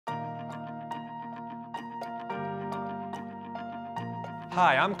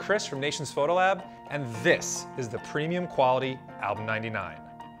Hi, I'm Chris from Nation's Photo Lab, and this is the premium quality Album99.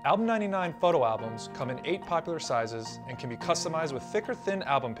 Album99 photo albums come in 8 popular sizes and can be customized with thick or thin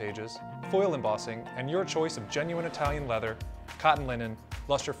album pages, foil embossing, and your choice of genuine Italian leather, cotton linen,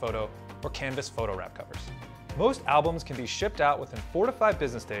 luster photo, or canvas photo wrap covers. Most albums can be shipped out within 4 to 5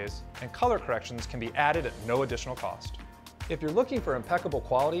 business days, and color corrections can be added at no additional cost. If you're looking for impeccable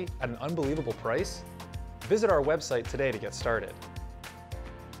quality at an unbelievable price, visit our website today to get started.